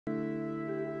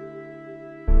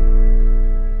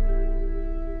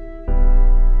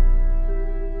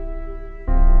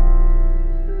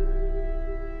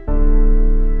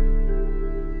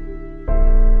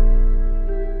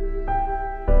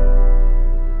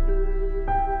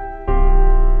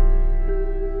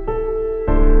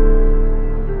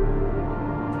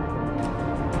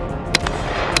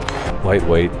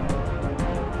Lightweight.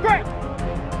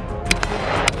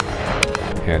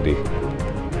 Handy.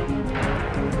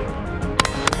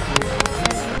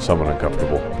 Somewhat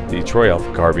uncomfortable. The Troy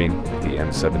Alpha Carbine, the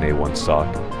M7A1 stock,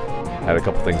 had a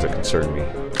couple things that concerned me.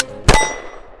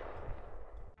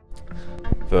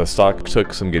 The stock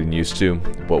took some getting used to,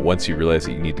 but once you realize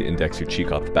that you need to index your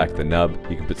cheek off the back of the nub,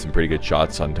 you can put some pretty good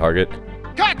shots on target.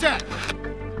 Contact!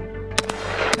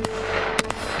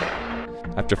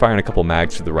 After firing a couple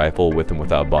mags through the rifle with and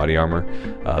without body armor,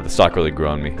 the stock really grew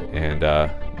on me, and I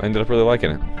ended up really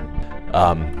liking it.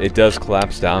 It does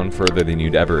collapse down further than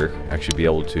you'd ever actually be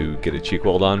able to get a cheek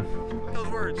weld on.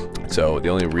 So the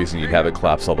only reason you'd have it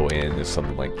collapse all the way in is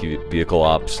something like vehicle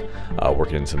ops,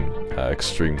 working in some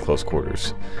extreme close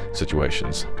quarters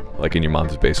situations, like in your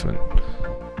mom's basement.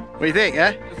 What do you think,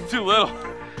 eh? It's too little.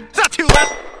 It's not too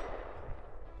little!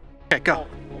 Okay, go.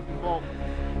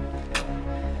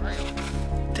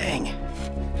 Dang.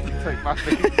 He's like my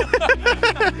baby.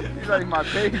 He's like my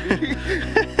baby.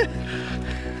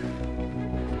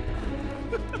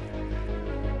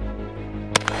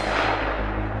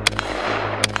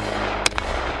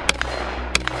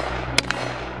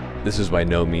 This is by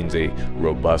no means a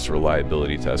robust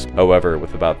reliability test. However,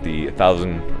 with about the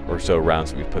 1,000 or so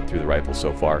rounds that we've put through the rifle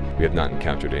so far, we have not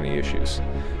encountered any issues.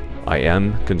 I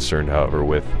am concerned, however,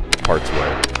 with parts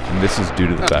wear, and this is due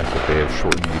to the fact that they have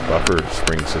shortened the buffer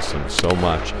spring system so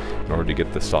much in order to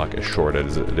get the stock as short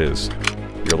as it is.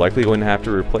 You're likely going to have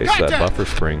to replace that buffer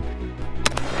spring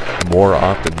more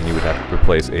often than you would have to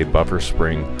replace a buffer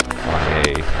spring on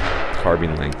a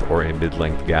carbine length or a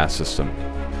mid-length gas system.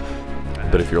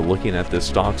 But if you're looking at this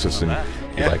stock system,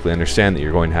 you likely understand that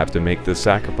you're going to have to make this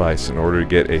sacrifice in order to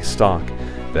get a stock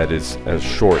that is as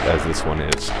short as this one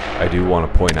is. I do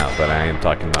want to point out that I am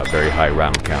talking about very high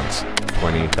round counts,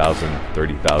 20,000,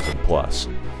 30,000 plus.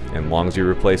 And as long as you're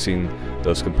replacing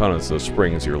those components, those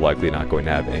springs, you're likely not going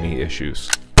to have any issues.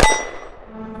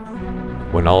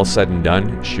 When all is said and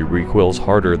done, she recoils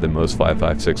harder than most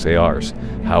 5.56 ARs.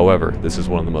 However, this is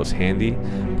one of the most handy,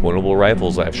 pointable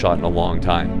rifles I've shot in a long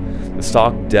time. The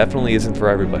stock definitely isn't for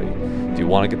everybody. If you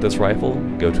want to get this rifle,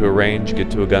 go to a range, get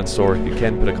to a gun store. If you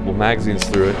can, put a couple magazines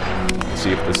through it, and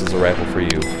see if this is a rifle for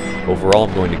you. Overall,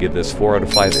 I'm going to give this 4 out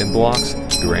of 5 in blocks.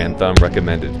 Grand thumb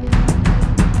recommended.